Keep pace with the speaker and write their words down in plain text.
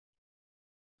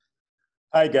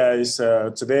Hi guys,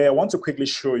 today I want to quickly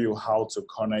show you how to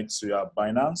connect to your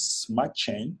Binance Smart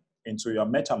Chain into your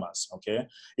MetaMask, okay?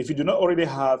 If you do not already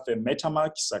have a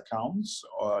MetaMask account,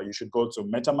 you should go to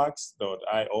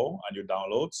metamask.io and you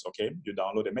download, okay? You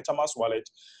download a MetaMask wallet,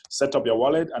 set up your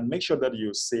wallet and make sure that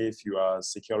you save your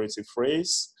security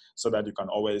phrase so that you can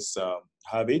always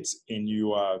have it in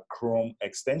your Chrome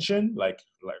extension, like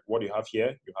what you have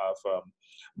here. You have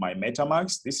my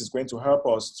MetaMask. This is going to help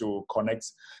us to connect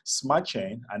Smart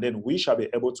Chain, and then we shall be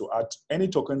able to add any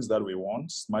tokens that we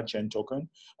want, Smart Chain token,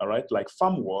 all right, like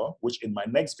Firmware, which in my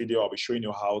next video, I'll be showing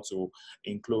you how to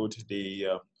include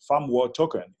the Firmware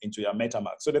token into your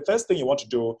MetaMask. So the first thing you want to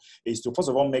do is to, first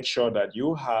of all, make sure that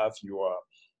you have your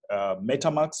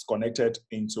MetaMask connected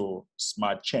into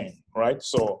Smart Chain, right?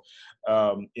 So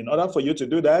in order for you to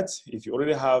do that, if you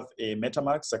already have a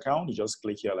MetaMask account, you just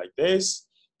click here like this,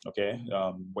 okay?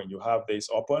 When you have this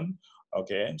open,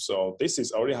 okay, so this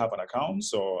is, I already have an account,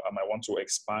 so I might want to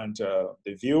expand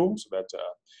the view so that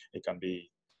it can be,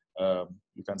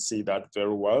 you can see that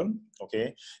very well,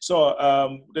 okay? So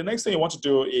the next thing you want to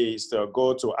do is to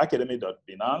go to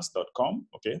academy.binance.com,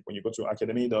 okay? When you go to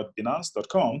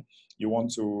academy.binance.com, you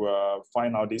want to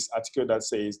find out this article that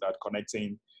says that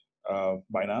connecting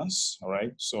Binance, all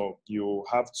right? So you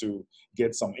have to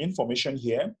get some information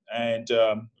here and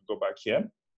go back here.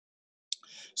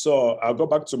 So I'll go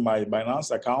back to my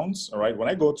Binance account, all right? When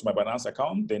I go to my Binance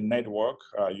account, the network,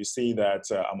 you see that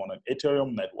I'm on an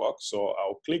Ethereum network. So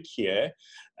I'll click here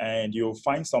and you'll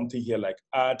find something here like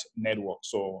add network.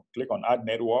 So click on add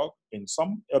network. In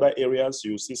some other areas,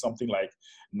 you'll see something like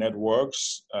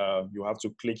networks. You have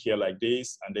to click here like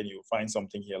this, and then you'll find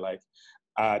something here like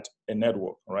add a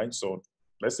network, all right? So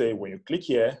let's say when you click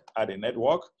here, add a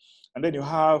network, and then you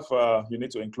have, you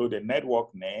need to include a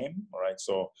network name, all right?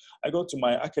 So I go to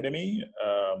my Academy,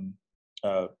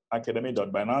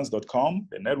 academy.binance.com.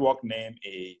 The network name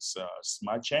is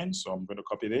Smart Chain, so I'm going to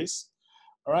copy this.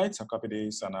 All right, I'll copy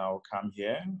this and I'll come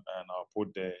here and I'll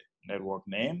put the network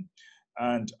name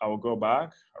and I'll go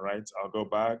back, all right? I'll go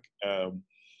back,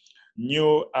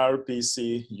 new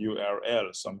RPC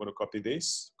URL. So I'm going to copy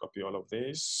this, copy all of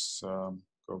this,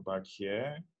 go back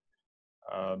here.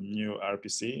 New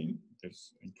RPC,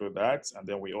 just include that. And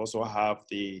then we also have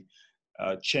the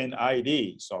chain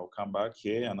ID. So I'll come back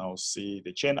here and I'll see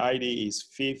the chain ID is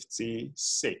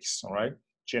 56, all right?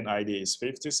 Chain ID is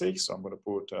 56. So I'm going to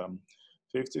put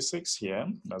 56 here.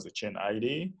 That's the chain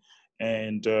ID.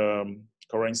 And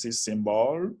currency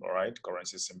symbol, all right?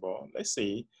 Currency symbol. Let's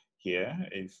see here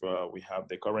if we have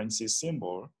the currency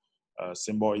symbol.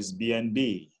 Symbol is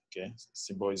BNB, okay?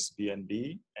 Symbol is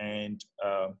BNB. And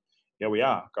here we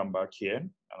are, come back here,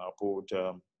 and I'll put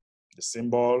the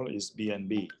symbol is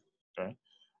BNB, okay?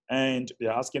 And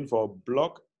they're asking for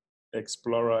block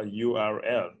explorer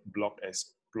URL, block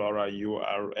explorer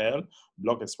URL,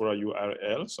 block explorer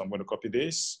URL. So I'm going to copy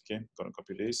this, okay? I'm going to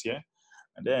copy this here,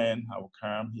 and then I'll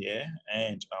come here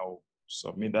and I'll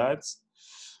submit that.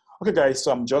 Okay, guys,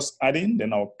 so I'm just adding,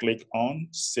 then I'll click on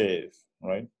save,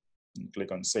 right? And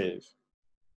click on save.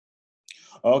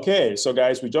 Okay, so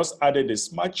guys, we just added the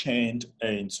Smart Chain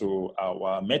into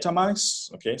our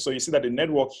MetaMask. Okay, so you see that the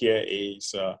network here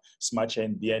is Smart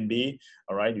Chain BNB.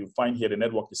 All right, you find here the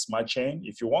network is Smart Chain.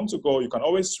 If you want to go, you can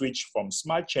always switch from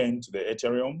Smart Chain to the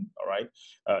Ethereum. All right,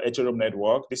 Ethereum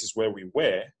network. This is where we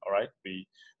were. All right,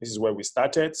 this is where we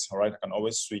started. All right, I can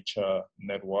always switch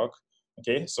network.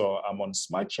 Okay, so I'm on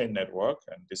Smart Chain network,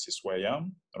 and this is where I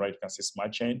am. All right, you can see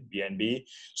Smart Chain BNB.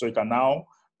 So you can now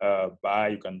buy,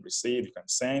 you can receive, you can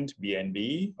send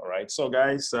BNB. All right, so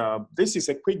guys, this is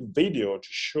a quick video to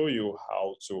show you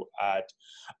how to add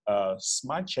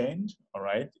Smart Chain, all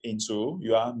right, into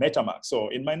your MetaMask. So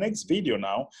in my next video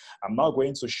now, I'm now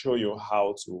going to show you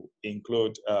how to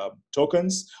include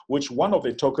tokens, which one of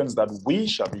the tokens that we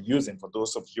shall be using for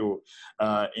those of you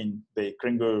in the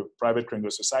private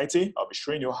Kringle society, I'll be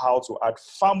showing you how to add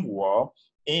firmware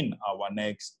in our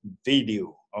next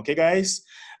video. Okay, guys?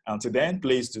 Until then,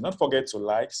 please do not forget to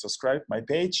like, subscribe my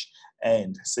page,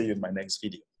 and see you in my next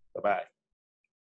video. Bye-bye.